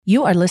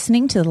You are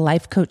listening to the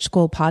Life Coach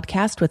School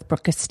podcast with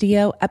Brooke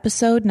Castillo,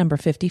 episode number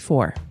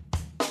 54.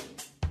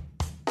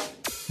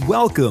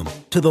 Welcome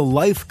to the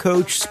Life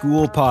Coach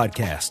School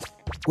podcast,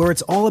 where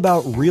it's all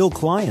about real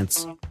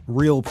clients,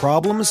 real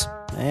problems,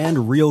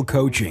 and real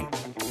coaching.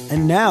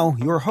 And now,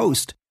 your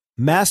host,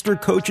 Master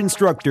Coach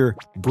Instructor,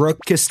 Brooke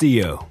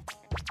Castillo.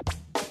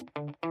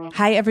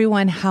 Hi,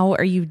 everyone. How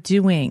are you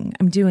doing?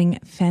 I'm doing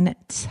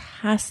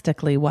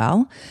fantastically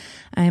well.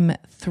 I'm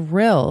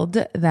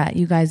thrilled that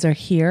you guys are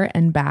here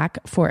and back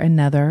for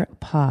another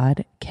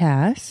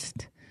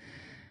podcast.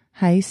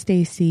 Hi,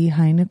 Stacy.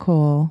 Hi,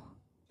 Nicole.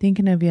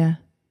 Thinking of you.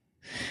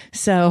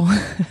 So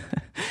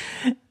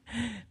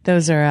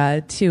those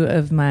are two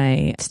of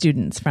my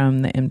students from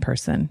the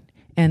in-person,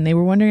 and they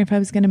were wondering if I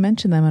was going to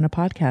mention them on a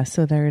podcast.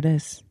 So there it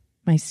is.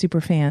 My super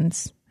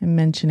fans. I'm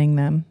mentioning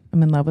them.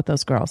 I'm in love with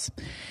those girls.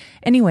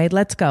 Anyway,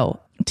 let's go.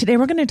 Today,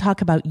 we're going to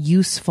talk about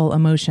useful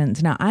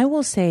emotions. Now, I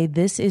will say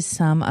this is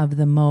some of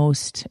the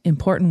most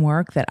important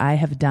work that I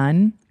have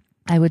done,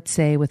 I would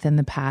say, within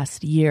the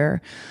past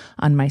year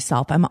on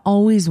myself. I'm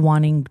always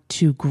wanting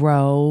to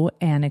grow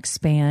and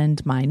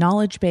expand my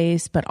knowledge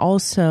base, but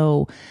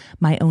also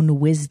my own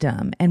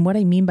wisdom. And what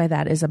I mean by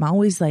that is I'm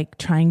always like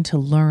trying to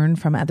learn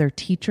from other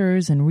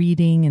teachers and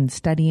reading and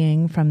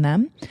studying from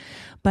them.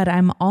 But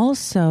I'm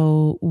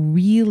also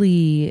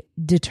really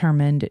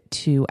determined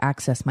to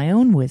access my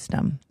own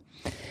wisdom.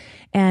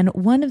 And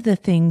one of the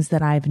things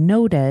that I've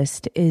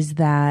noticed is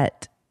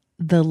that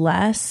the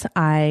less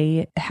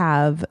I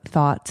have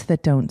thoughts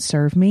that don't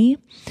serve me,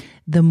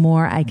 the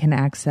more I can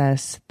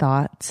access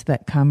thoughts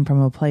that come from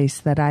a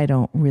place that I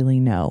don't really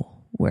know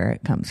where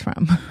it comes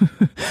from.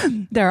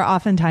 There are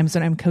often times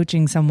when I'm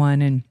coaching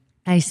someone and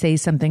I say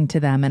something to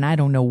them and I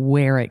don't know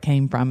where it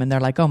came from. And they're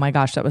like, oh my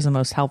gosh, that was the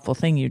most helpful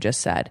thing you just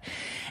said.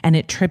 And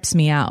it trips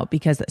me out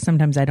because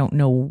sometimes I don't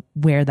know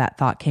where that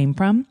thought came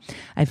from.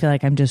 I feel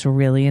like I'm just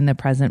really in the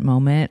present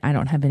moment. I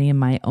don't have any of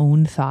my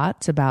own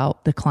thoughts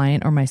about the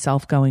client or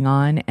myself going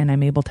on. And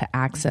I'm able to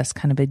access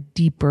kind of a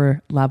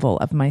deeper level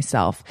of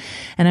myself.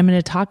 And I'm going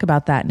to talk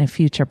about that in a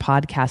future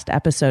podcast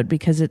episode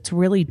because it's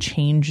really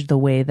changed the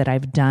way that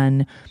I've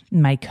done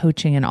my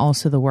coaching and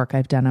also the work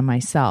I've done on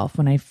myself.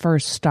 When I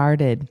first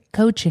started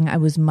coaching, I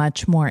was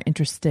much more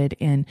interested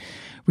in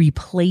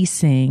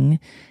replacing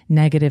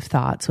negative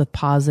thoughts with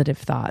positive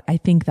thought. I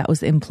think that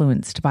was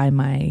influenced by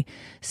my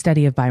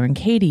study of Byron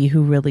Katie,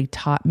 who really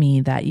taught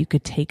me that you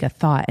could take a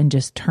thought and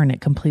just turn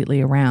it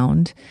completely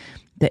around,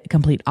 the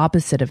complete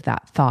opposite of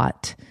that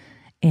thought,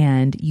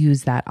 and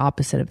use that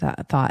opposite of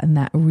that thought. And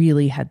that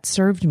really had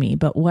served me.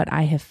 But what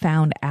I have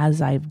found as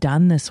I've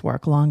done this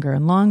work longer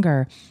and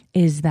longer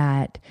is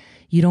that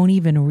you don't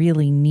even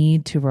really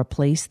need to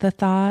replace the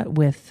thought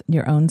with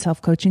your own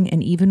self-coaching.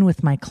 And even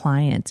with my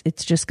clients,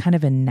 it's just kind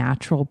of a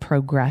natural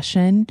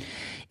progression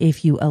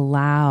if you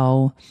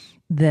allow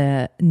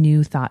the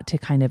new thought to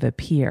kind of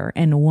appear.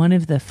 And one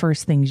of the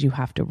first things you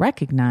have to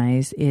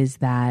recognize is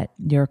that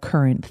your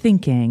current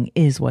thinking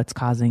is what's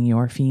causing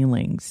your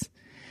feelings.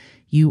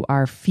 You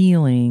are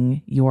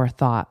feeling your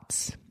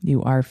thoughts.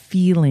 You are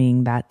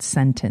feeling that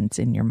sentence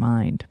in your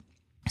mind.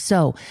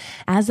 So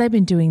as I've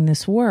been doing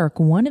this work,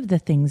 one of the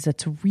things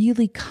that's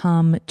really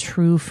come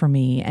true for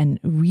me and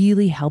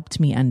really helped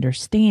me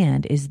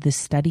understand is the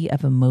study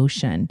of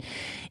emotion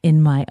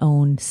in my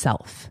own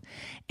self.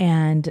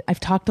 And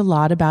I've talked a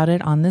lot about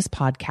it on this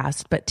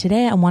podcast, but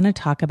today I want to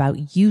talk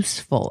about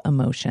useful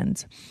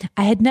emotions.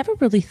 I had never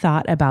really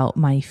thought about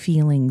my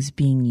feelings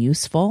being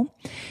useful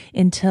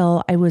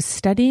until I was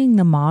studying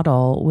the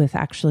model with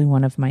actually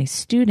one of my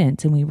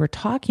students, and we were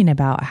talking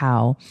about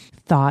how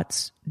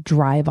thoughts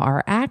drive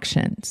our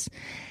actions.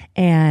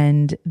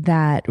 And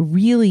that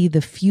really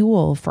the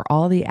fuel for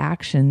all the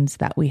actions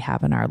that we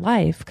have in our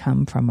life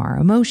come from our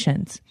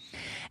emotions.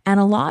 And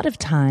a lot of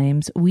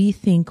times we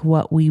think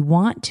what we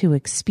want to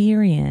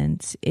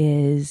experience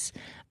is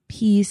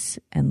peace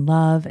and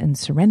love and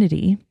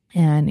serenity.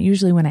 And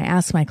usually when I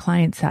ask my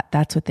clients that,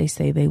 that's what they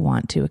say they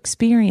want to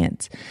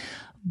experience.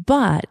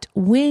 But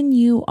when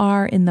you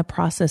are in the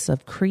process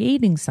of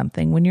creating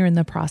something, when you're in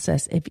the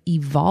process of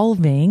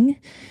evolving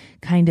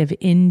kind of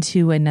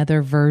into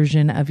another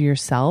version of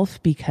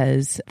yourself,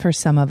 because for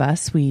some of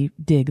us, we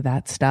dig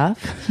that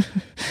stuff.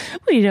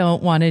 We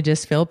don't want to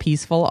just feel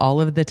peaceful all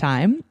of the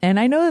time. And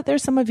I know that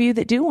there's some of you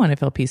that do want to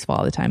feel peaceful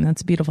all the time.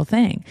 That's a beautiful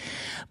thing.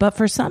 But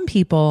for some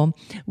people,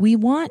 we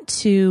want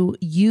to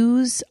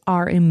use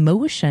our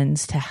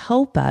emotions to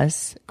help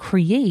us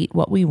create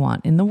what we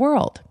want in the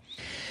world.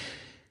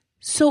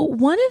 So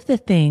one of the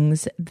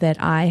things that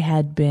I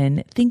had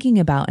been thinking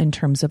about in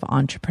terms of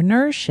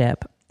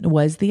entrepreneurship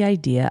was the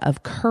idea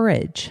of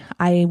courage.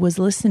 I was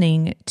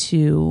listening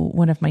to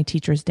one of my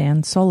teachers,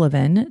 Dan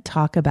Sullivan,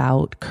 talk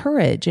about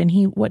courage. And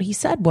what he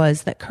said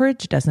was that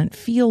courage doesn't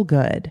feel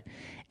good,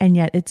 and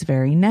yet it's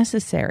very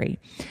necessary.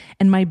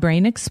 And my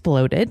brain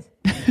exploded,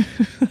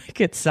 like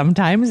it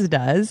sometimes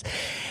does.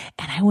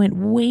 And I went,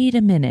 wait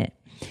a minute.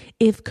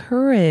 If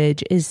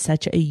courage is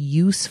such a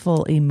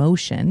useful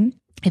emotion,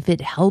 if it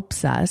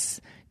helps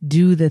us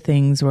do the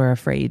things we're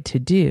afraid to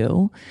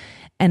do,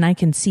 And I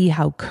can see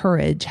how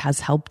courage has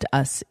helped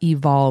us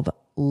evolve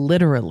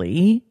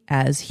literally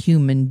as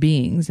human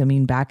beings. I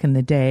mean, back in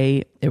the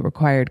day, it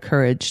required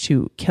courage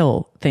to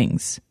kill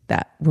things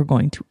that were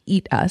going to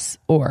eat us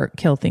or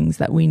kill things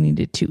that we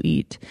needed to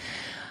eat.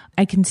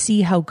 I can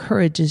see how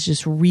courage is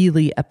just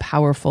really a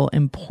powerful,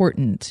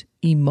 important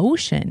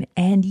emotion,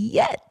 and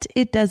yet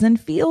it doesn't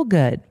feel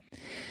good.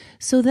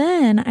 So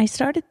then I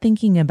started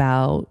thinking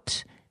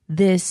about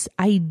this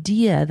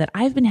idea that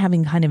I've been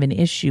having kind of an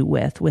issue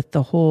with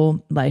the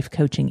whole life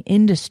coaching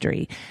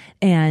industry.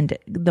 And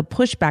the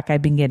pushback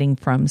I've been getting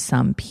from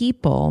some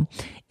people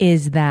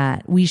is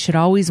that we should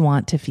always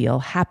want to feel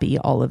happy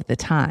all of the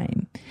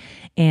time.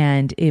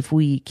 And if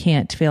we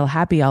can't feel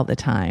happy all the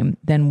time,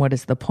 then what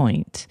is the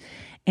point?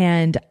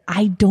 And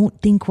I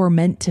don't think we're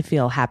meant to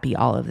feel happy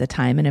all of the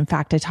time. And in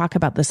fact, I talk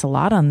about this a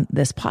lot on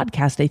this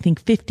podcast. I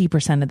think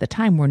 50% of the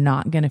time we're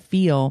not going to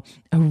feel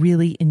a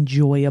really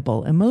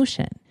enjoyable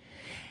emotion.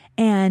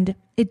 And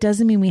it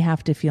doesn't mean we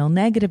have to feel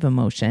negative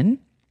emotion.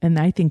 And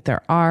I think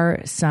there are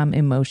some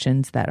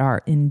emotions that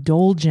are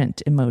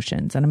indulgent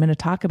emotions. And I'm going to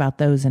talk about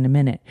those in a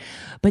minute.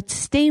 But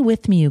stay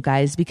with me, you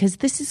guys, because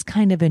this is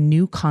kind of a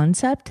new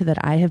concept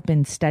that I have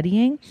been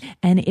studying.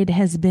 And it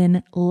has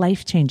been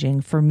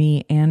life-changing for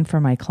me and for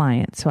my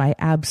clients. So I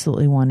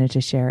absolutely wanted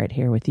to share it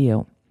here with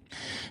you.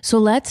 So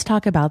let's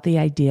talk about the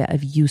idea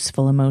of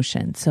useful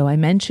emotion. So I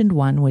mentioned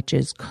one, which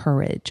is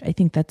courage. I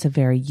think that's a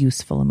very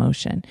useful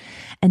emotion.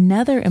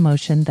 Another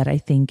emotion that I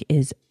think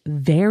is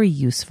very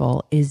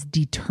useful is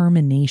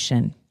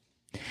determination.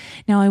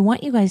 Now, I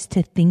want you guys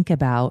to think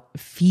about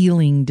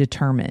feeling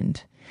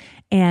determined.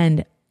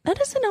 And that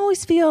doesn't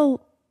always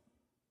feel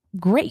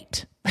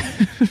great.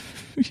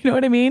 You know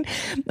what I mean?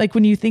 Like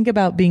when you think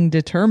about being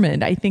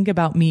determined, I think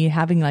about me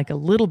having like a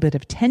little bit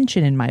of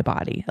tension in my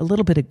body, a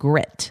little bit of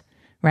grit.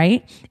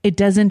 Right? It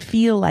doesn't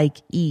feel like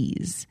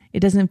ease. It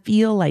doesn't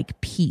feel like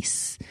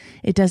peace.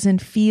 It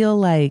doesn't feel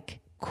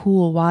like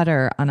cool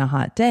water on a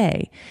hot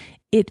day.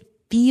 It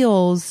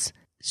feels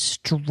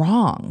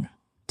strong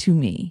to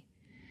me.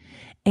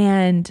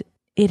 And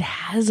it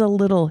has a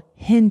little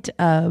hint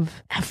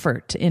of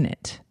effort in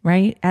it,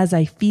 right? As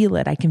I feel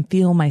it, I can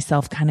feel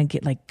myself kind of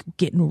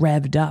getting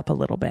revved up a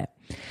little bit.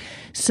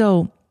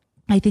 So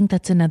I think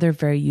that's another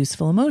very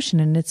useful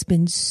emotion. And it's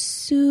been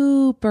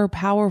super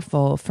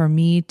powerful for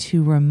me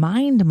to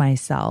remind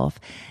myself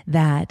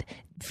that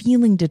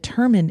feeling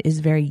determined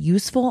is very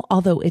useful,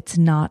 although it's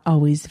not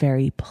always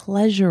very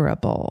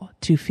pleasurable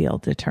to feel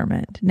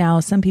determined. Now,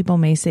 some people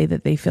may say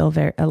that they feel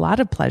a lot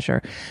of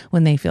pleasure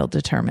when they feel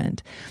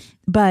determined.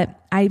 But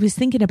I was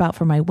thinking about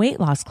for my weight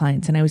loss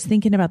clients, and I was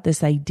thinking about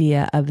this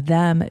idea of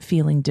them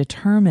feeling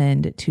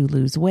determined to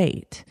lose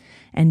weight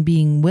and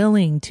being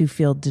willing to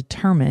feel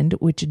determined,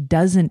 which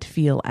doesn't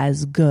feel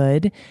as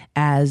good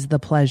as the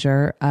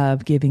pleasure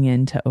of giving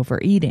in to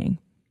overeating,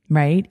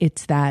 right?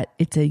 It's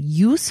a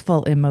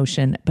useful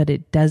emotion, but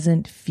it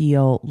doesn't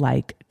feel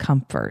like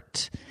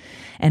comfort.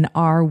 And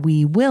are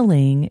we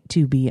willing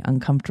to be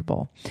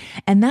uncomfortable?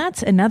 And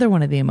that's another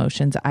one of the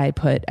emotions I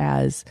put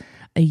as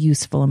a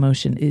useful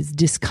emotion is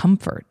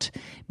discomfort.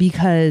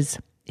 Because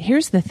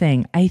here's the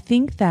thing, I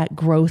think that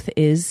growth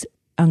is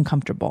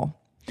uncomfortable.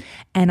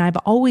 And I've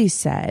always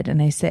said, and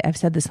I've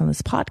said this on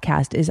this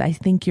podcast, is I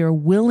think your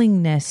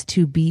willingness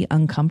to be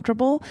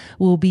uncomfortable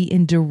will be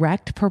in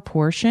direct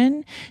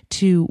proportion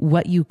to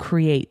what you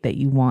create that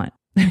you want.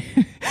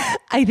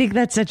 I think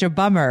that's such a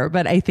bummer,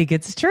 but I think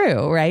it's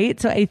true, right?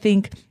 So I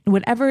think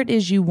whatever it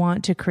is you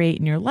want to create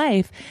in your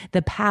life,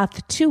 the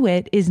path to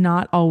it is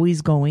not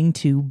always going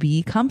to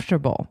be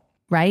comfortable,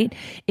 right?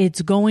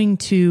 It's going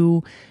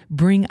to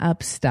bring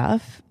up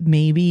stuff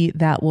maybe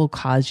that will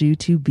cause you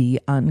to be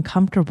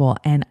uncomfortable.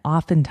 And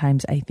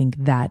oftentimes I think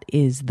that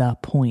is the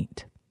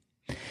point.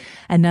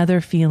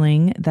 Another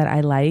feeling that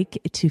I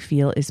like to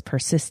feel is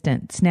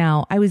persistence.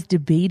 Now, I was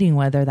debating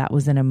whether that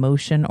was an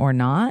emotion or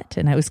not,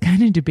 and I was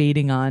kind of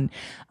debating on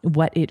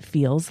what it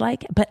feels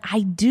like, but I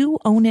do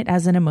own it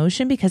as an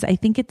emotion because I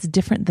think it's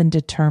different than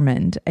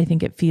determined. I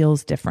think it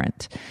feels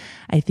different.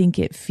 I think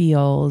it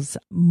feels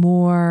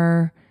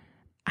more,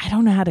 I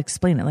don't know how to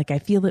explain it. Like I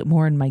feel it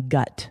more in my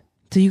gut.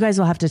 So you guys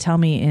will have to tell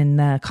me in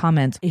the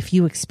comments if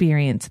you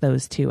experience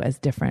those two as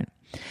different.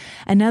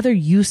 Another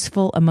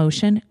useful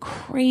emotion,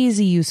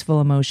 crazy useful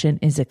emotion,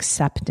 is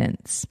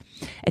acceptance.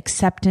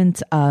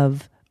 Acceptance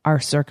of our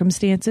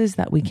circumstances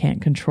that we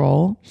can't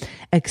control,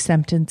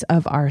 acceptance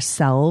of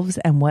ourselves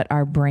and what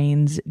our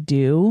brains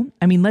do.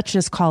 I mean, let's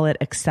just call it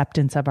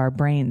acceptance of our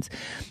brains.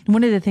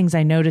 One of the things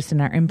I noticed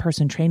in our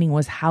in-person training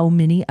was how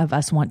many of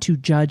us want to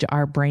judge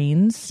our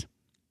brains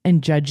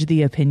and judge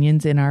the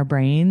opinions in our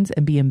brains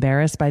and be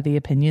embarrassed by the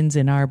opinions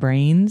in our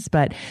brains.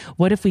 But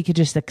what if we could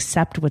just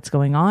accept what's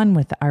going on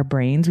with our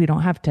brains? We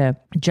don't have to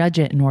judge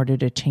it in order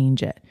to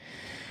change it.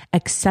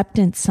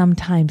 Acceptance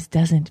sometimes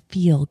doesn't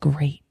feel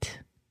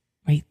great,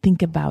 right?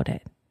 Think about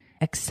it.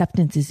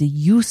 Acceptance is a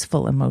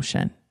useful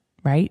emotion,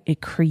 right?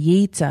 It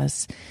creates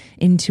us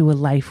into a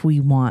life we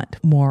want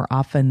more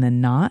often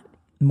than not.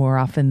 more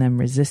often than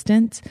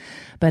resistance,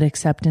 but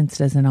acceptance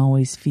doesn't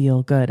always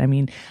feel good. I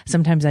mean,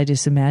 sometimes I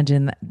just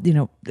imagine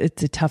that,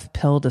 it's a tough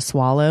pill to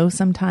swallow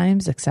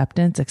sometimes,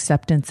 acceptance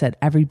that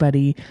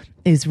everybody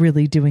is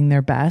really doing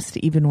their best,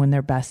 even when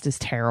their best is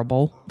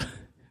terrible,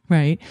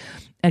 right?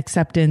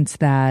 Acceptance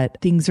that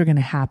things are going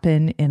to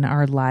happen in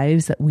our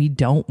lives that we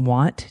don't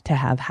want to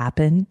have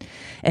happen.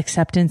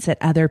 Acceptance that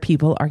other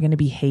people are going to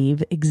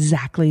behave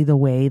exactly the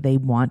way they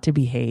want to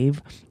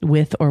behave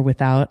with or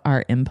without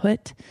our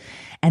input.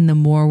 And the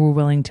more we're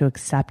willing to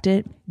accept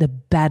it, the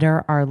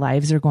better our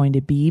lives are going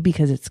to be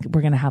because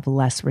we're going to have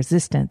less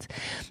resistance.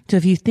 So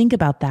if you think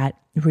about that,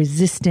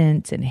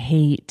 resistance and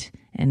hate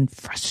and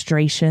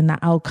frustration,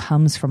 that all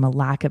comes from a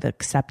lack of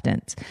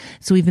acceptance.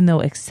 So even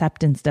though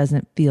acceptance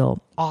doesn't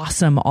feel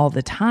awesome all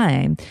the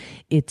time,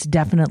 it's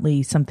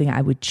definitely something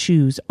I would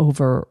choose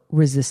over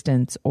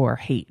resistance or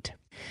hate.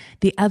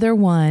 The other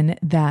one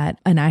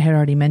and I had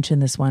already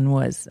mentioned this one,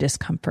 was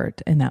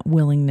discomfort and that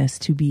willingness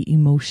to be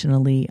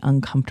emotionally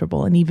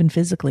uncomfortable and even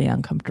physically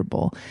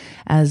uncomfortable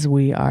as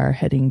we are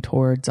heading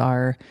towards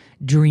our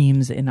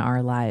dreams in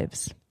our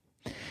lives.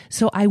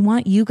 So I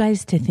want you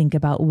guys to think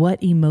about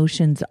what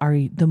emotions are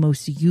the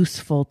most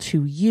useful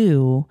to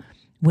you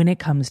when it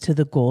comes to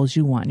the goals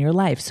you want in your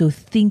life. So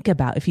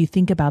if you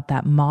think about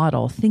that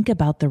model, think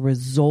about the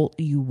result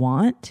you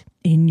want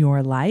in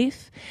your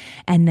life,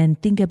 and then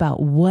think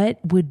about what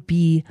would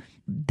be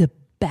the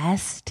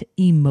best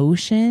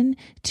emotion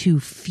to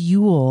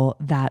fuel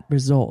that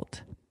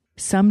result.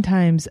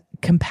 Sometimes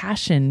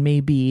compassion may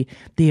be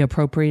the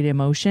appropriate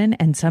emotion,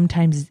 and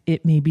sometimes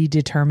it may be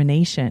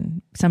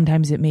determination.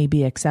 Sometimes it may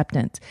be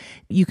acceptance.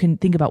 You can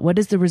think about what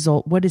is the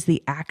result, what is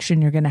the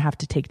action you're going to have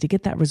to take to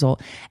get that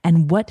result,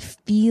 and what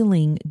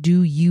feeling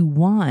do you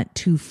want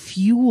to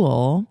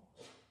fuel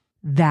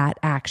that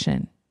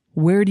action?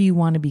 Where do you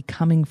want to be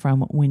coming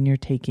from when you're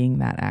taking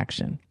that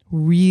action?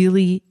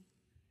 Really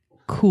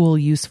cool,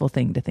 useful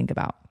thing to think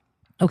about.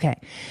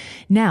 Okay,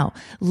 now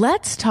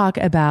let's talk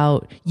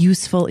about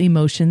useful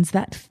emotions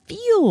that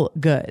feel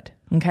good.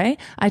 Okay,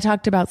 I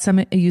talked about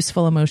some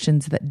useful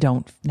emotions that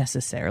don't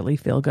necessarily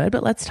feel good,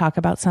 but let's talk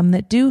about some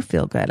that do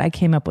feel good. I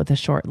came up with a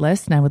short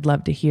list and I would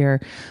love to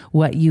hear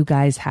what you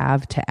guys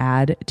have to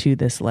add to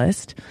this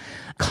list.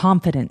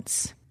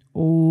 Confidence.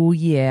 Oh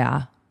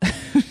yeah.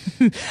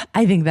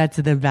 I think that's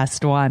the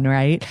best one,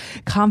 right?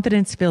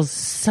 Confidence feels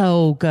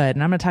so good.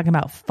 And I'm not talking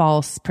about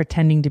false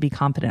pretending to be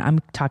confident. I'm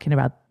talking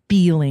about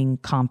feeling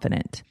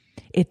confident.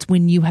 It's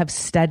when you have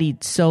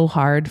studied so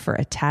hard for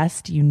a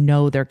test,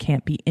 there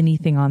can't be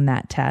anything on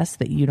that test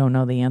that you don't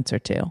know the answer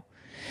to.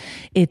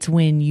 It's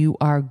when you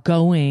are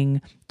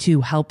going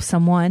to help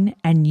someone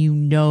and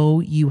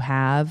you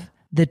have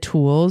the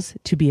tools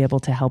to be able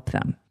to help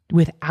them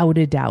without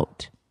a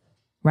doubt,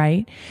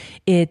 right?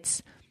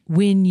 It's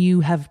when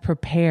you have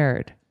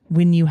prepared,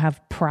 when you have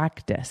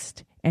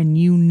practiced, and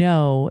you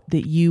know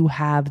that you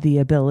have the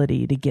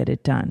ability to get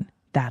it done.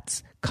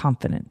 That's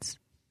confidence.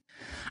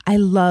 I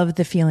love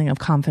the feeling of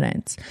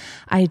confidence.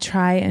 I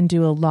try and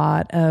do a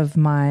lot of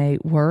my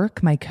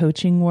work, my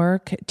coaching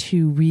work,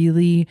 to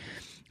really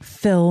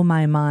fill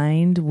my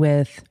mind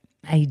with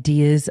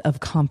ideas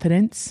of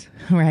confidence,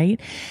 right?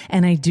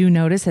 And I do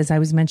notice, as I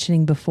was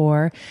mentioning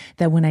before,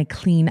 that when I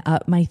clean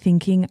up my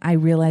thinking, I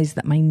realize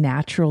that my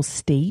natural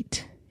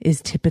state is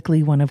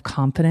typically one of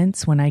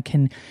confidence, when I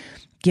can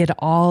get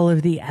all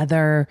of the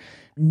other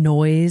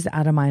noise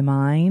out of my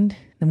mind,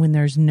 and when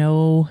there's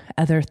no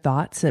other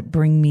thoughts that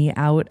bring me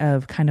out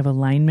of kind of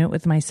alignment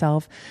with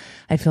myself,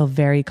 I feel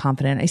very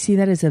confident. I see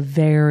that as a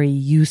very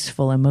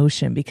useful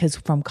emotion, because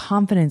from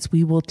confidence,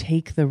 we will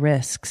take the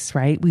risks,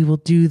 right? We will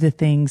do the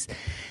things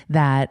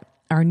that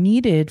are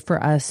needed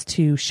for us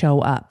to show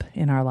up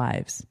in our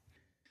lives.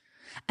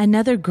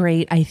 Another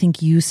great, I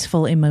think,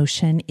 useful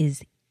emotion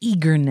is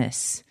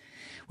eagerness.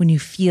 When you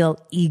feel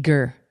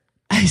eager,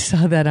 I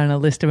saw that on a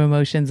list of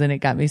emotions and it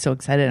got me so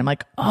excited. I'm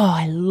like, oh,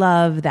 I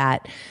love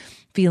that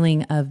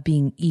feeling of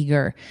being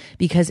eager,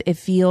 because it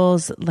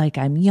feels like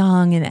I'm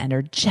young and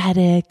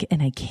energetic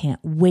and I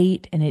can't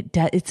wait. And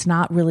it's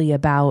not really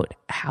about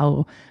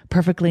how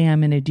perfectly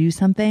I'm going to do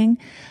something.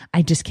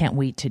 I just can't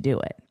wait to do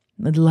it.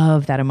 I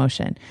love that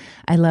emotion.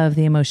 I love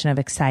the emotion of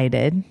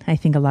excited. I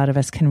think a lot of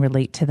us can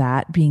relate to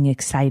that, being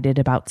excited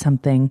about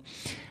something,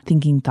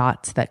 thinking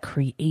thoughts that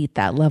create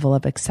that level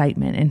of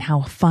excitement, and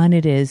how fun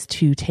it is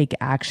to take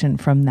action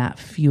from that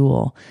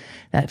fuel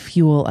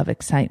of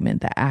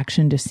excitement. That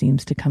action just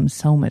seems to come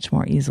so much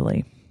more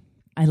easily.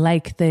 I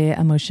like the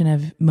emotion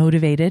of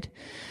motivated.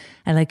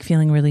 I like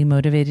feeling really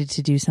motivated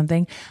to do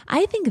something.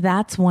 I think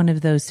that's one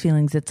of those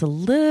feelings that's a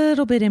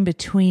little bit in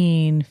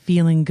between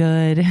feeling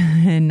good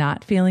and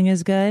not feeling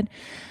as good.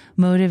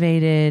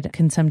 Motivated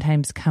can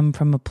sometimes come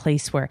from a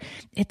place where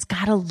it's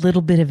got a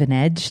little bit of an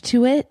edge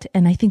to it.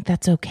 And I think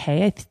that's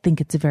okay. I think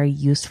it's very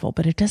useful,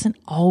 but it doesn't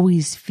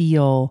always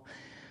feel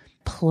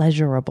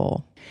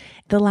pleasurable.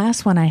 The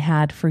last one I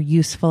had for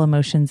useful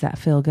emotions that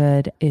feel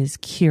good is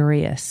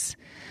curious.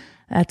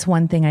 That's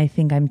one thing I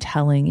think I'm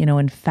telling,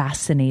 and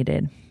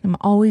fascinated. I'm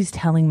always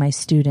telling my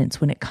students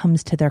when it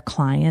comes to their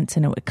clients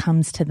and when it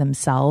comes to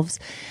themselves,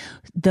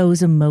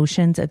 those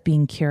emotions of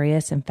being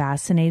curious and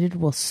fascinated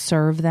will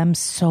serve them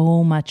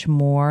so much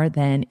more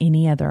than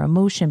any other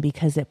emotion,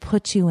 because it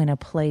puts you in a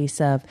place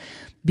of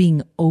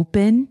being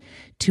open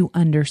to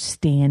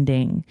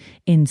understanding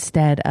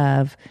instead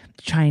of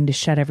trying to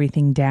shut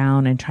everything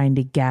down and trying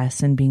to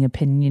guess and being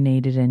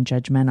opinionated and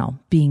judgmental.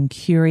 Being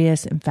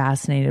curious and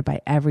fascinated by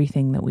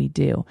everything that we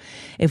do.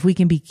 If we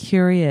can be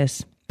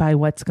curious by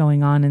what's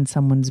going on in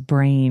someone's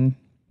brain,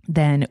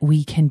 then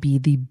we can be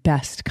the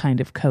best kind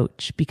of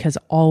coach, because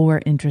all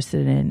we're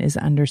interested in is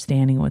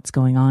understanding what's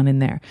going on in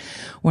there.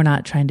 We're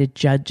not trying to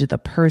judge the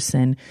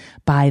person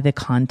by the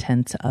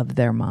contents of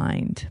their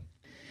mind.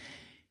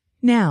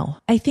 Now,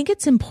 I think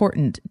it's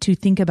important to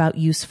think about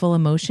useful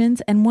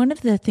emotions. And one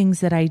of the things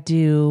that I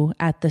do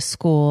at the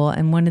school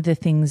and one of the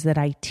things that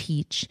I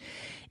teach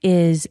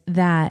is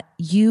that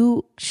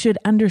you should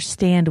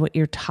understand what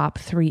your top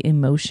 3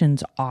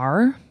 emotions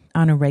are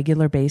on a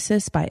regular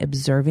basis by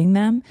observing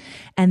them,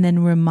 and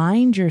then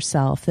remind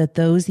yourself that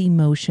those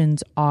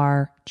emotions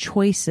are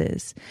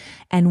choices.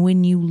 And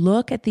when you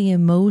look at the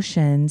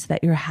emotions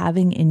that you're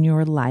having in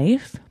your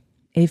life,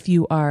 if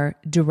you are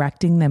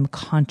directing them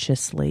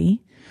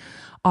consciously,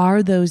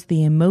 are those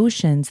the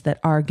emotions that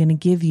are going to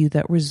give you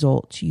that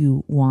result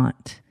you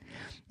want?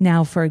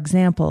 Now, for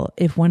example,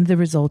 if one of the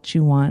results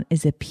you want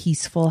is a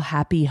peaceful,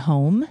 happy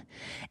home,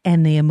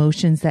 and the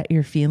emotions that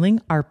you're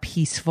feeling are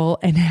peaceful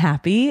and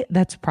happy,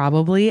 that's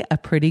probably a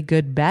pretty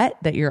good bet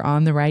that you're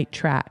on the right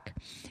track.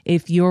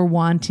 If you're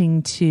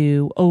wanting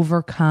to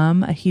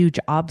overcome a huge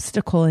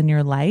obstacle in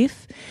your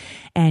life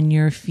and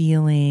you're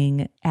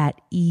feeling at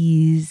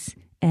ease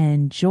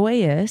and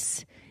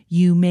joyous,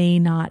 you may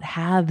not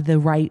have the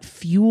right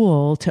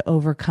fuel to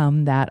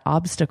overcome that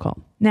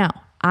obstacle. Now,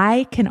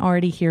 I can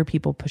already hear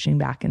people pushing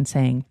back and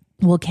saying,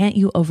 well, can't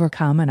you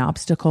overcome an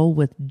obstacle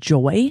with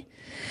joy?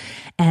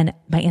 And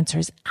my answer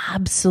is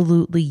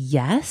absolutely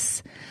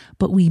yes,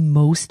 but we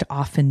most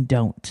often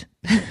don't,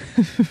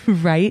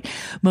 right?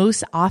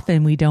 Most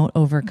often we don't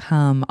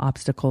overcome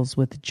obstacles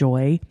with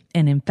joy.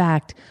 And in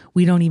fact,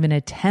 we don't even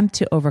attempt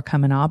to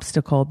overcome an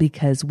obstacle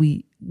because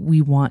we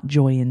want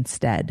joy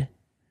instead.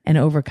 And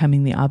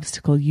overcoming the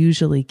obstacle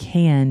usually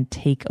can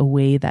take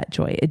away that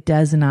joy. It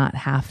does not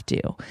have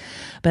to.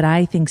 But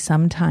I think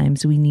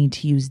sometimes we need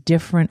to use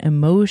different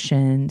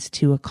emotions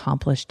to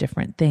accomplish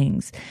different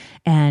things.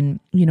 And,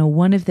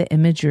 one of the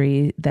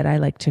imagery that I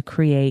like to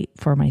create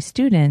for my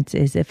students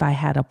is if I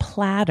had a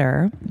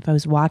platter, if I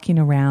was walking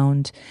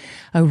around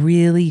a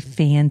really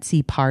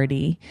fancy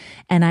party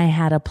and I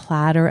had a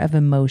platter of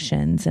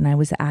emotions and I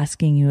was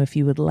asking you if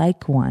you would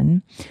like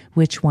one,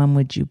 which one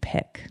would you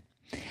pick?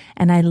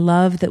 And I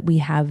love that we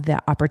have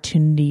the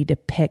opportunity to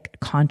pick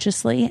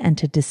consciously and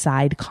to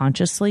decide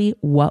consciously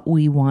what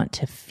we want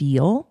to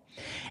feel,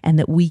 and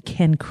that we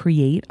can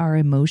create our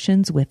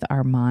emotions with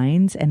our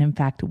minds. And in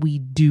fact, we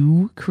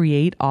do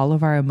create all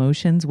of our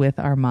emotions with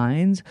our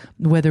minds,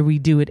 whether we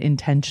do it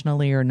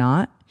intentionally or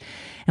not.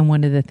 And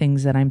one of the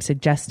things that I'm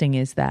suggesting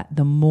is that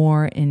the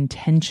more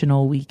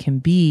intentional we can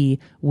be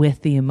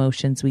with the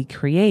emotions we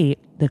create,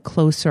 the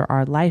closer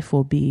our life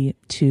will be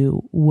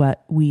to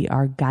what we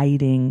are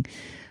guiding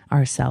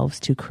ourselves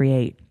to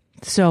create.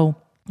 So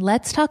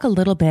let's talk a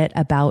little bit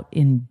about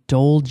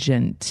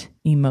indulgent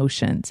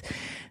emotions.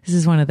 This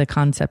is one of the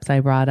concepts I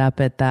brought up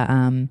at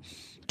the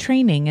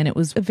training, and it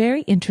was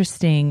very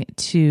interesting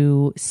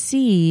to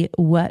see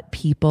what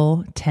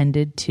people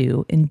tended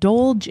to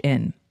indulge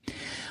in.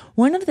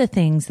 One of the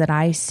things that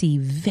I see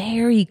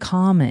very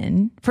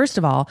common, first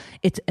of all,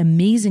 it's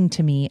amazing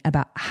to me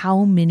about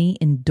how many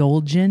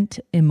indulgent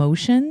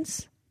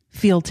emotions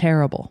feel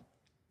terrible.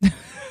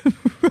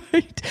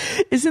 Right?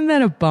 Isn't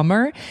that a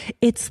bummer?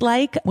 It's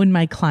like when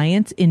my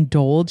clients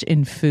indulge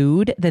in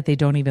food that they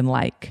don't even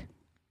like.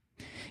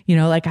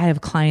 Like I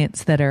have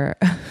clients that are,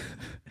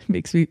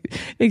 makes me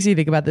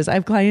think about this. I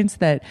have clients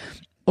that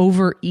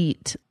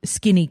overeat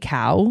Skinny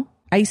Cow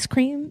ice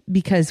cream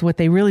because what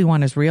they really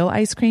want is real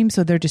ice cream.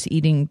 So they're just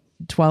eating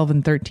 12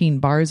 and 13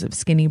 bars of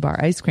Skinny Bar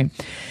ice cream.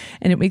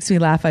 And it makes me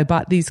laugh. I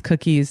bought these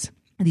cookies.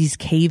 These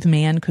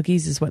caveman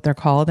cookies is what they're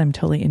called. I'm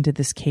totally into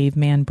this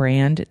caveman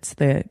brand. It's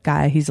the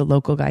guy, he's a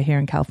local guy here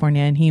in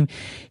California, and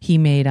he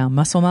made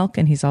Muscle Milk,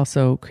 and he's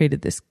also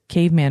created this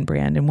caveman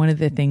brand. And one of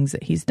the things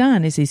that he's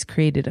done is he's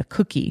created a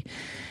cookie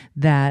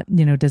that,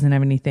 doesn't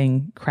have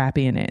anything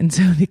crappy in it. And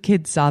so the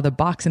kids saw the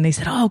box and they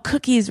said, "Oh,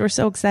 cookies." We're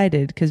so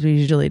excited because we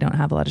usually don't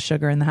have a lot of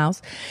sugar in the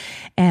house.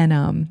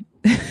 And,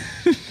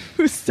 it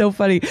was so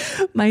funny.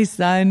 My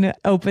son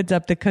opens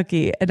up the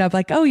cookie and I'm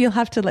like, "Oh, you'll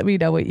have to let me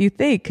know what you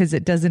think because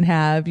it doesn't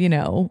have,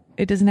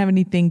 it doesn't have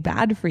anything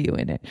bad for you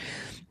in it."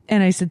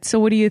 And I said, "So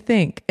what do you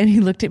think?" And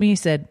he looked at me and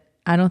said,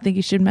 "I don't think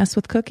you should mess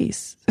with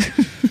cookies."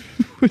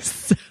 It was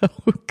so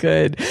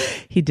good.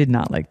 He did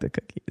not like the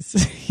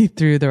cookies. He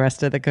threw the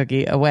rest of the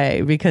cookie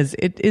away because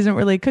it isn't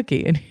really a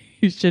cookie and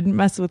you shouldn't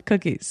mess with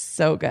cookies.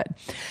 So good.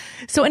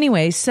 So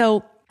anyway,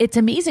 it's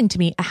amazing to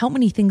me how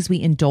many things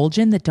we indulge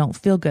in that don't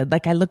feel good.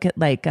 Like I look at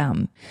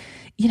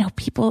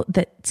people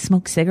that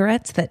smoke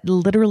cigarettes that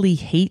literally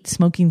hate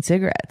smoking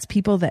cigarettes,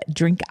 people that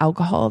drink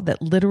alcohol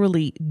that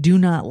literally do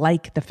not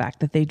like the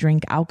fact that they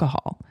drink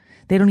alcohol.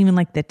 They don't even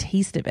like the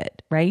taste of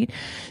it, right?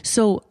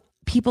 So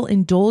people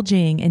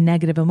indulging in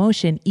negative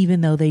emotion,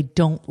 even though they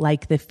don't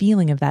like the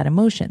feeling of that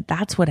emotion.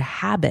 That's what a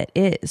habit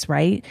is,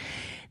 right?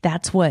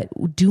 That's what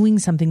doing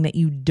something that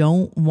you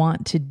don't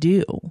want to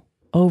do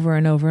over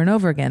and over and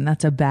over again.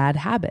 That's a bad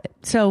habit.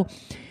 So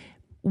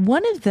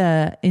one of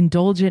the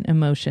indulgent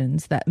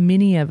emotions that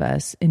many of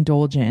us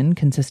indulge in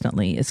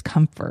consistently is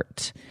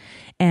comfort.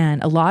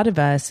 And a lot of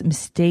us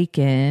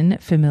mistaken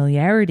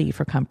familiarity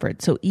for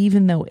comfort. So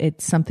even though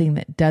it's something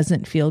that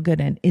doesn't feel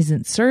good and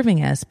isn't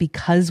serving us,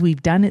 because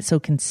we've done it so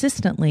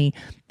consistently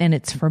and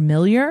it's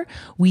familiar,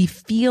 we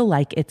feel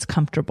like it's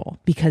comfortable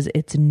because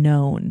it's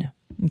known.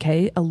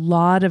 Okay. A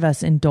lot of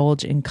us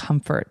indulge in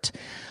comfort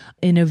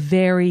in a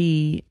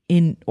very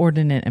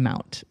inordinate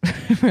amount,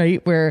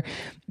 right? Where,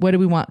 what do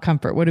we want?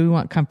 Comfort. What do we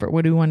want? Comfort.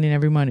 What do we want in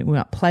every moment? We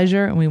want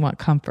pleasure and we want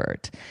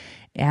comfort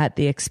at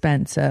the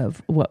expense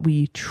of what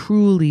we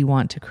truly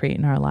want to create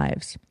in our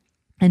lives.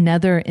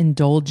 Another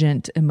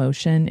indulgent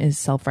emotion is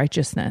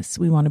self-righteousness.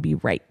 We want to be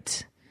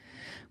right.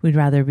 We'd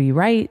rather be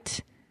right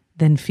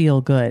than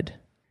feel good.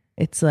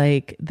 It's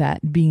like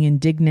that being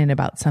indignant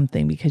about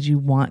something because you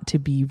want to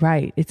be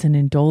right. It's an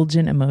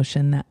indulgent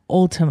emotion that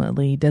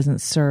ultimately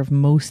doesn't serve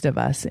most of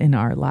us in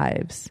our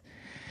lives.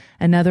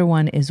 Another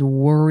one is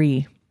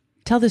worry.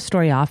 I tell this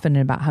story often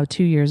about how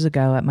 2 years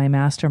ago at my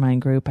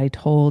mastermind group, I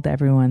told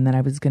everyone that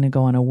I was going to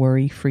go on a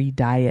worry-free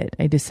diet.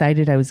 I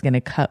decided I was going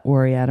to cut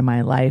worry out of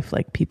my life,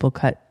 like people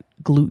cut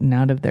gluten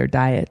out of their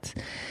diets.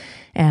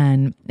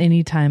 And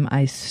anytime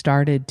I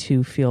started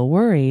to feel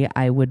worry,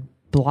 I would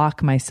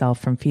block myself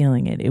from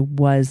feeling it. It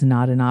was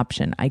not an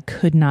option. I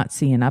could not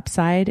see an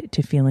upside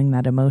to feeling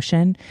that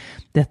emotion.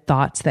 The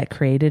thoughts that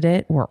created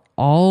it were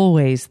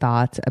always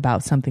thoughts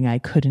about something I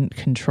couldn't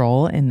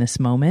control in this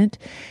moment.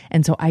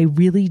 And so I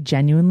really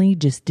genuinely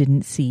just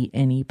didn't see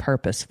any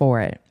purpose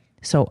for it.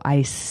 So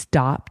I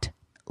stopped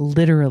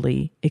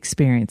literally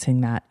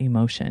experiencing that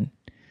emotion.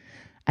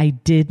 I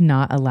did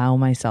not allow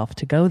myself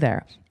to go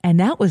there. And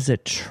that was a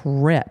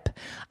trip.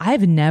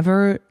 I've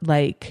never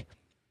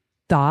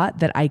thought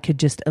that I could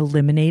just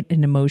eliminate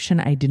an emotion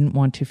I didn't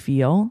want to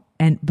feel.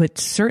 But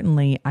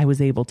certainly I was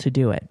able to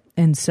do it.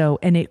 And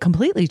it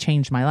completely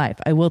changed my life.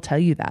 I will tell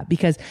you that,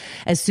 because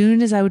as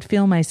soon as I would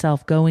feel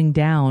myself going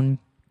down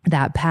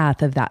that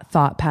path of that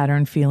thought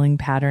pattern, feeling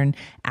pattern,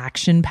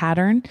 action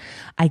pattern,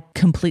 I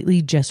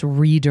completely just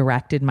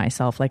redirected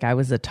myself like I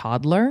was a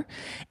toddler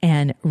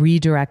and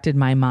redirected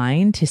my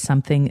mind to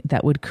something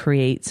that would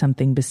create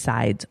something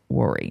besides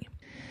worry.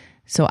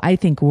 So I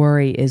think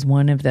worry is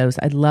one of those.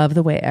 I love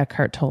the way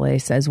Eckhart Tolle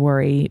says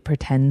worry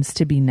pretends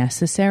to be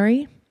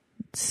necessary.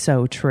 It's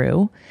so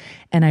true.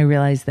 And I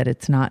realize that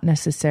it's not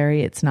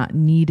necessary. It's not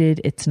needed.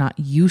 It's not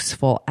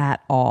useful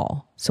at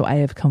all. So I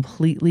have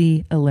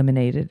completely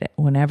eliminated it.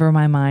 Whenever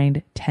my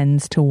mind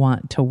tends to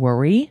want to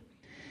worry,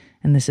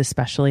 and this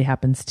especially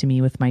happens to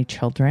me with my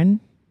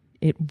children,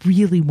 it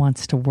really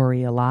wants to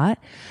worry a lot.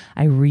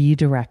 I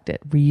redirect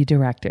it.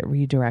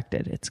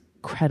 It's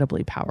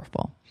incredibly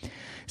powerful.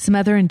 Some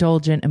other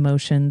indulgent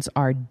emotions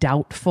are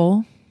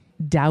doubtful,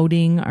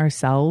 doubting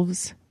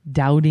ourselves,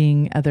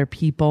 doubting other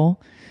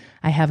people.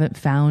 I haven't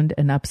found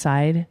an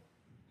upside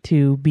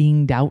to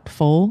being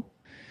doubtful,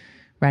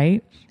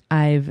 right?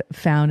 I've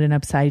found an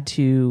upside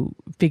to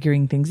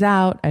figuring things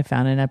out. I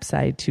found an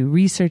upside to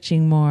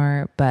researching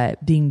more,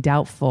 but being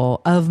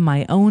doubtful of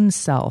my own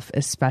self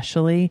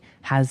especially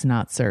has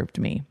not served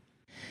me.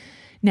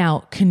 Now,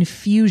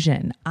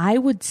 confusion. I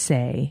would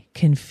say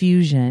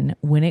confusion,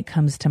 when it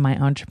comes to my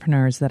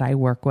entrepreneurs that I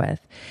work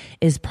with,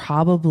 is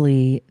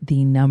probably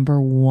the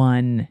number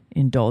one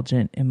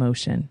indulgent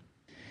emotion.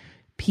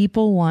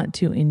 People want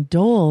to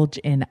indulge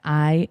in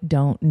I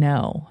don't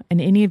know. And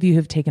any of you who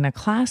have taken a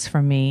class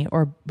from me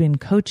or been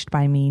coached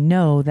by me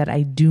know that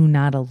I do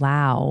not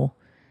allow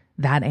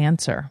that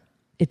answer.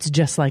 It's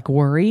just like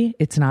worry.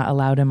 It's not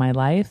allowed in my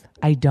life.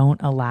 I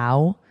don't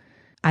allow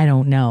I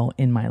don't know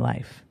in my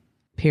life.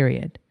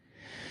 Period.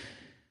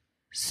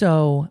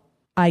 So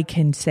I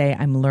can say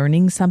I'm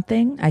learning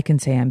something. I can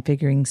say I'm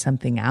figuring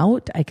something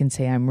out. I can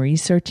say I'm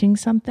researching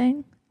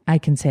something. I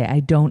can say I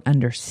don't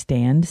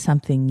understand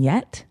something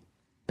yet.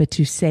 But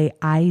to say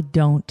I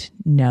don't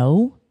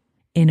know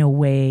in a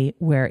way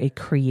where it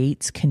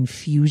creates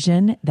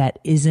confusion that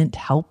isn't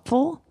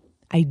helpful,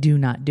 I do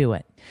not do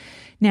it.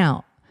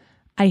 Now,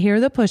 I hear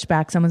the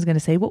pushback. Someone's going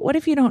to say, well, what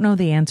if you don't know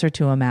the answer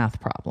to a math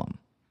problem?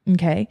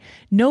 Okay.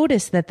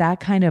 Notice that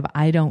kind of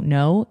I don't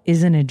know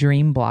isn't a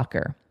dream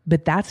blocker,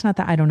 but that's not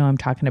the I don't know I'm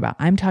talking about.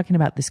 I'm talking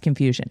about this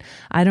confusion.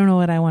 I don't know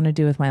what I want to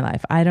do with my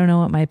life. I don't know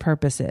what my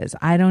purpose is.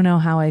 I don't know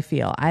how I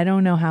feel. I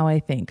don't know how I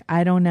think.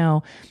 I don't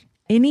know.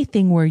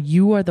 Anything where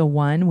you are the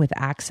one with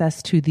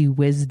access to the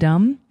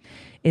wisdom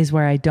is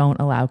where I don't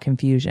allow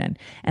confusion.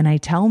 And I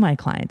tell my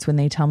clients when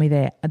they tell me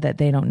that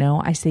they don't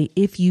know, I say,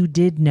 if you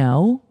did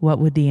know, what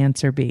would the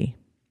answer be?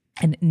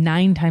 And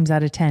 9 times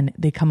out of 10,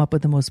 they come up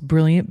with the most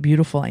brilliant,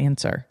 beautiful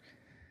answer,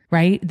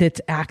 right? That's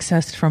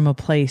accessed from a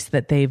place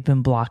that they've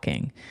been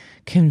blocking.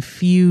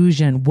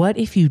 Confusion. What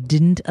if you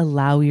didn't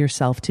allow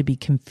yourself to be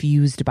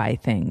confused by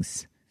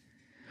things?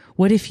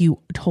 What if you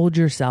told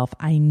yourself,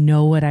 I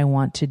know what I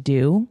want to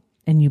do,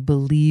 and you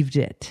believed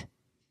it?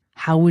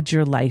 How would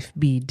your life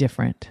be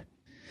different?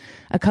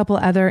 A couple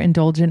other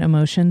indulgent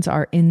emotions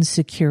are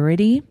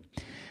insecurity.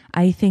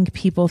 I think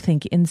people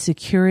think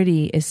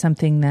insecurity is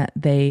something that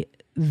they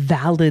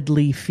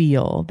validly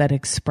feel that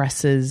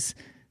expresses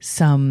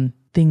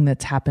something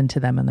that's happened to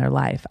them in their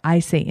life. I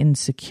say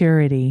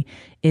insecurity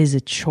is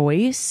a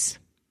choice,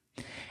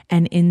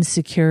 and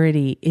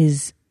insecurity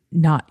is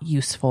not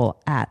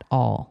useful at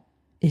all.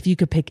 If you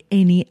could pick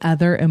any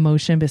other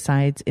emotion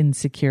besides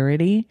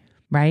insecurity,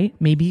 right?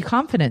 Maybe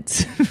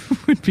confidence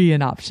would be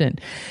an option.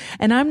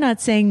 And I'm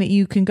not saying that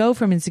you can go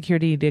from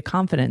insecurity to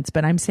confidence,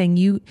 but I'm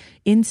saying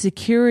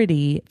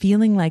insecurity,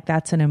 feeling like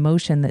that's an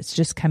emotion that's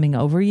just coming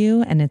over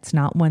you and it's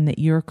not one that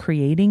you're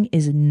creating,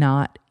 is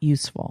not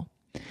useful.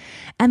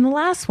 And the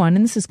last one,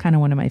 and this is kind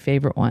of one of my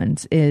favorite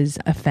ones, is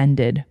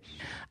offended.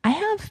 I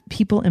have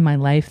people in my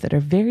life that are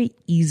very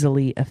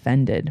easily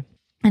offended.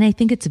 And I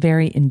think it's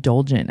very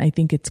indulgent. I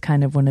think it's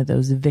kind of one of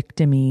those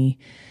victim-y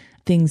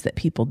things that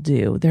people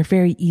do. They're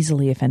very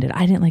easily offended.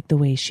 I didn't like the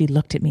way she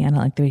looked at me. I don't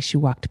like the way she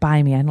walked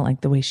by me. I don't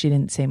like the way she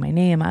didn't say my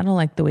name. I don't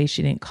like the way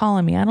she didn't call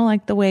on me. I don't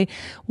like the way,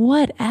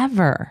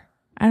 whatever.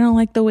 I don't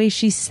like the way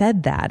she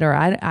said that, or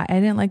I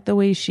didn't like the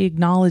way she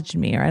acknowledged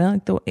me, or I don't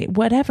like the way,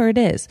 whatever it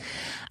is.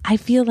 I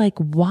feel like,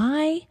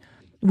 why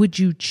would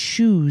you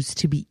choose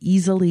to be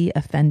easily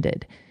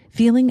offended?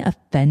 Feeling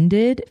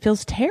offended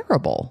feels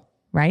terrible,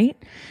 right?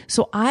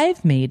 So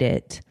I've made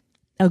it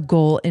a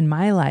goal in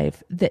my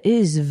life that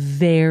is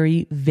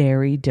very,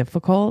 very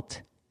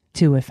difficult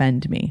to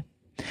offend me.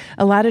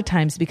 A lot of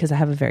times, because I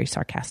have a very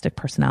sarcastic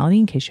personality,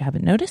 in case you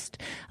haven't noticed,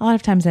 a lot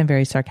of times I'm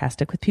very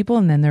sarcastic with people,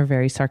 and then they're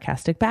very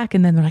sarcastic back.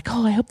 And then they're like,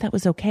 oh, I hope that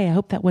was okay. I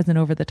hope that wasn't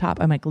over the top.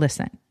 I'm like,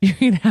 listen, you're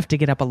going to have to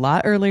get up a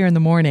lot earlier in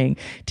the morning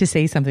to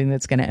say something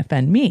that's going to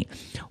offend me.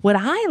 What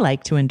I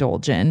like to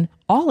indulge in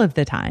all of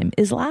the time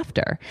is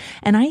laughter.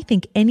 And I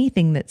think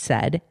anything that's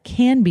said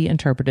can be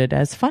interpreted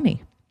as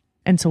funny.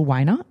 And so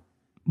why not?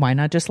 Why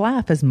not just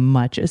laugh as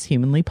much as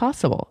humanly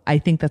possible? I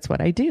think that's what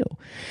I do.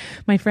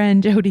 My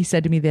friend Jody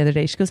said to me the other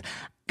day, she goes,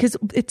 because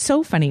it's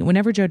so funny,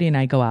 whenever Jody and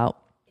I go out,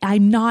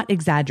 I'm not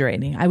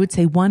exaggerating. I would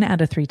say 1 out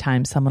of 3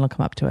 times someone will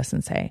come up to us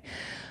and say,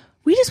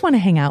 we just want to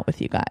hang out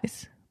with you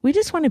guys. We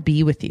just want to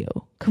be with you.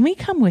 Can we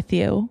come with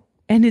you?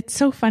 And it's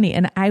so funny.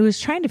 And I was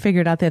trying to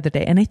figure it out the other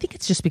day. And I think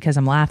it's just because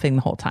I'm laughing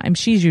the whole time.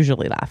 She's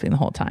usually laughing the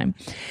whole time.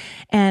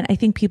 And I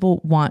think people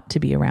want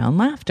to be around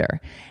laughter.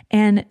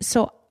 And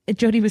so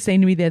Jody was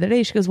saying to me the other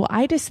day, she goes, well,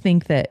 I just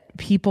think that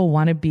people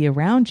want to be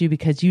around you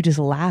because you just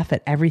laugh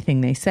at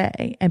everything they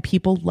say, and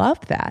people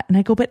love that. And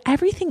I go, but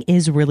everything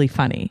is really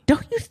funny.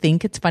 Don't you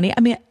think it's funny?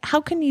 I mean,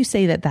 how can you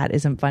say that that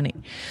isn't funny?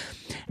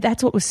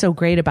 That's what was so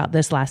great about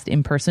this last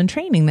in-person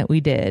training that we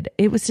did.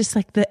 It was just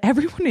like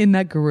everyone in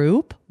that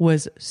group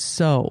was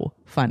so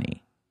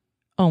funny.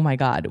 Oh my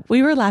God.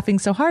 We were laughing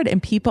so hard,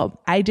 and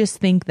people, I just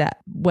think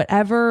that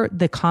whatever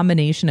the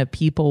combination of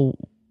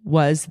people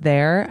was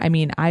there, I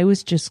mean, I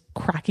was just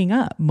cracking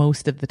up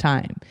most of the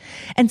time.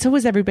 And so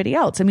was everybody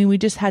else. I mean, we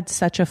just had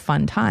such a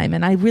fun time.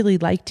 And I really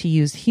like to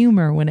use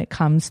humor when it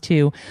comes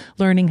to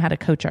learning how to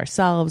coach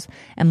ourselves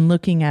and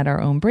looking at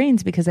our own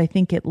brains, because I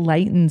think it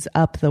lightens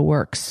up the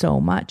work so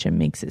much and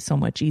makes it so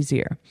much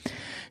easier.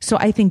 So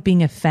I think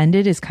being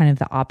offended is kind of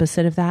the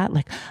opposite of that.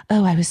 Like,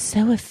 oh, I was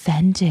so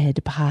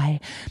offended by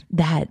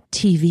that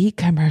TV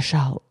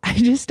commercial. I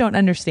just don't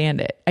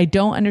understand it. I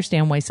don't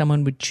understand why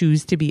someone would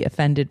choose to be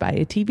offended by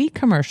a TV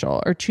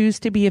commercial or choose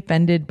to be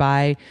offended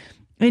by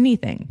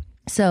anything.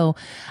 So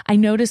I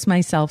notice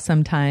myself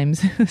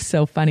sometimes,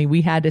 so funny,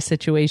 we had a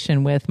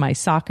situation with my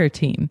soccer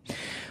team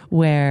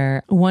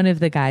where one of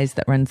the guys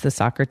that runs the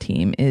soccer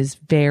team is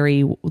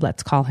very,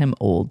 let's call him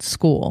old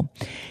school.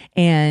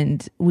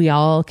 And we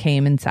all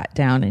came and sat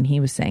down, and he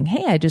was saying,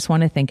 hey, I just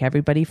want to thank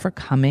everybody for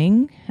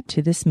coming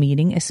to this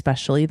meeting,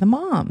 especially the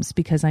moms,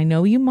 because I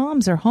know you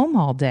moms are home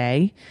all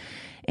day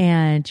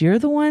and you're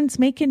the ones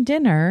making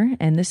dinner,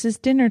 and this is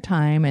dinner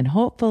time, and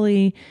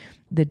hopefully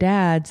the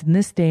dads in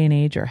this day and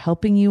age are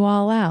helping you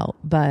all out,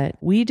 but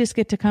we just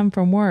get to come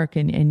from work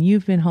and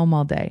you've been home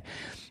all day.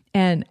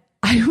 And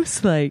I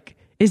was like,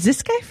 is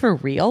this guy for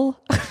real?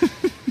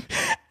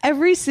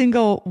 Every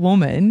single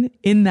woman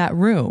in that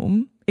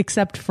room,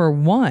 except for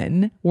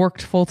one,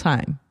 worked full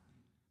time,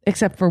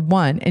 except for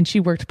one, and she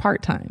worked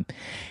part time.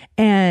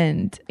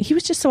 And he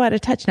was just so out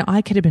of touch. Now,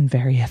 I could have been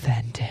very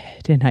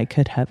offended, and I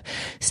could have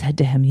said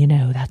to him,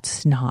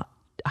 that's not,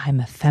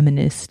 I'm a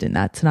feminist and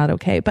that's not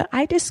okay. But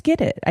I just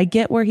get it. I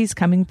get where he's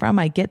coming from.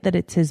 I get that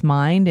it's his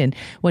mind and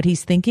what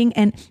he's thinking.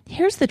 And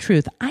here's the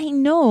truth. I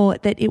know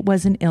that it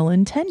wasn't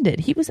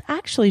ill-intended. He was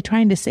actually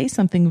trying to say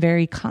something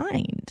very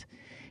kind.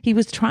 He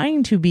was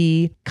trying to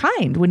be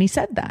kind when he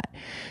said that.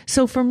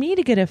 So for me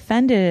to get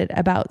offended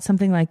about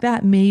something like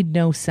that made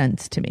no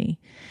sense to me.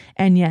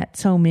 And yet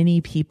so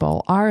many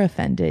people are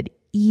offended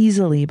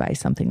easily by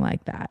something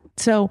like that.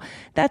 So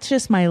that's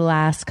just my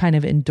last kind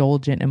of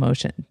indulgent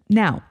emotion.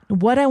 Now,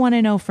 what I want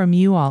to know from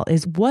you all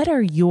is, what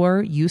are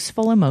your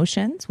useful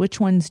emotions? Which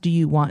ones do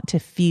you want to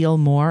feel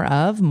more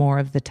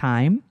of the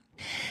time?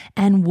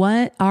 And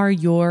what are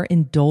your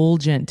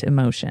indulgent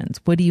emotions?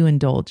 What do you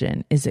indulge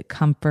in? Is it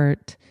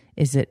comfort?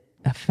 Is it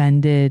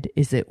offended?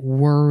 Is it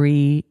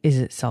worry? Is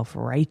it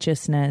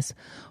self-righteousness?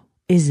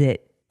 Is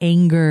it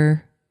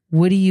anger?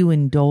 What do you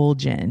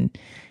indulge in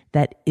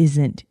that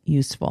isn't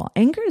useful?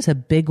 Anger is a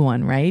big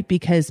one, right?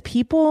 Because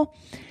people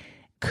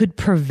could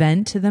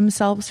prevent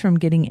themselves from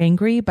getting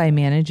angry by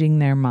managing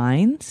their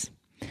minds.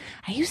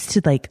 I used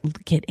to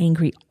get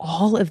angry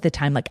all of the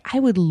time. I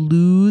would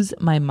lose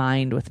my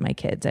mind with my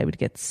kids. I would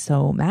get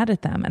so mad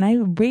at them. And I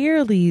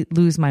rarely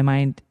lose my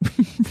mind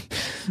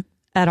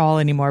at all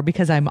anymore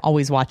because I'm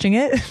always watching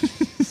it.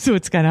 So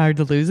it's kind of hard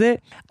to lose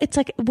it. It's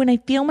like when I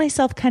feel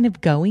myself kind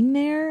of going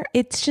there,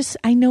 it's just,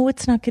 I know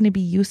it's not going to be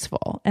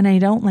useful. And I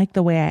don't like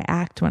the way I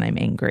act when I'm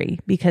angry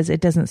because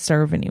it doesn't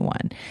serve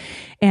anyone.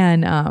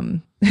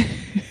 And,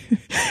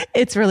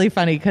 it's really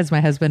funny because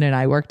my husband and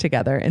I work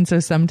together. And so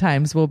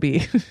sometimes we'll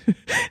be,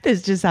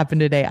 this just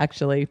happened today,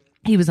 actually.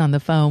 He was on the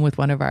phone with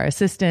one of our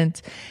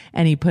assistants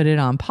and he put it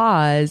on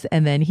pause.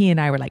 And then he and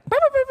I were like,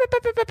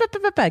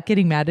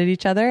 getting mad at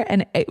each other.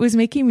 And it was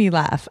making me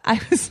laugh.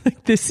 I was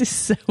like, this is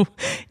so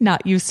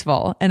not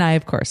useful. And I,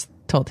 of course,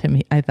 told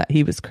him I thought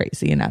he was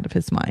crazy and out of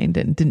his mind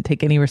and didn't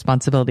take any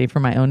responsibility for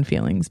my own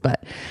feelings,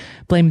 but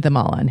blamed them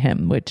all on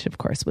him, which of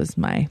course was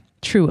my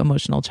true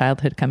emotional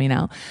childhood coming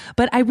out.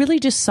 But I really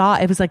just saw,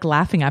 I was like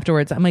laughing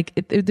afterwards. I'm like,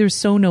 there's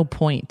so no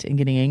point in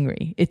getting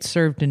angry. It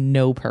served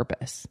no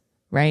purpose.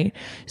 Right?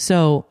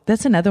 So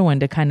that's another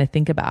one to kind of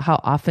think about. How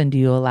often do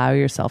you allow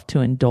yourself to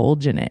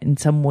indulge in it? In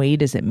some way,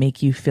 does it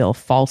make you feel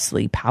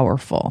falsely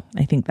powerful?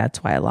 I think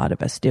that's why a lot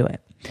of us do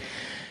it.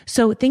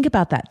 So think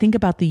about that. Think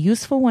about the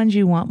useful ones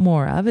you want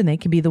more of, and they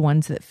can be the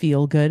ones that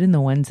feel good and the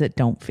ones that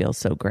don't feel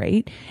so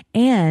great.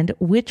 And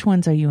which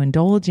ones are you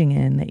indulging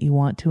in that you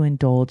want to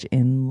indulge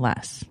in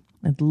less?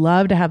 I'd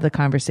love to have the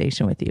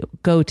conversation with you.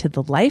 Go to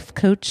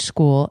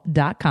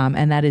thelifecoachschool.com,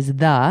 and that is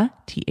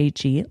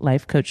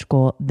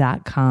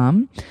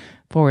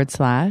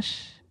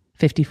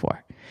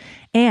lifecoachschool.com/54.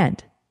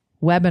 And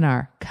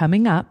webinar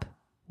coming up.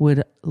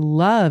 Would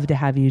love to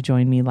have you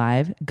join me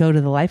live. Go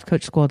to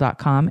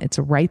thelifecoachschool.com. It's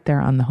right there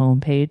on the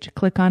homepage.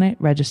 Click on it,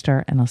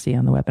 register, and I'll see you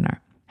on the webinar.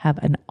 Have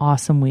an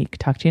awesome week.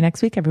 Talk to you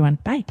next week, everyone.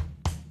 Bye.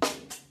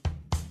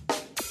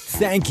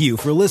 Thank you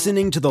for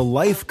listening to the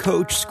Life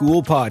Coach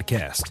School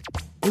podcast.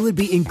 It would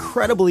be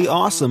incredibly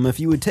awesome if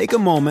you would take a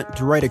moment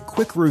to write a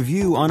quick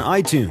review on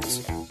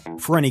iTunes.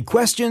 For any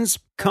questions,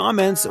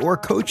 comments, or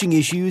coaching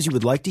issues you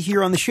would like to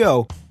hear on the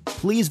show,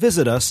 please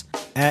visit us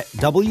at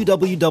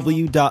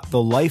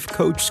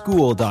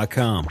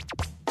www.thelifecoachschool.com.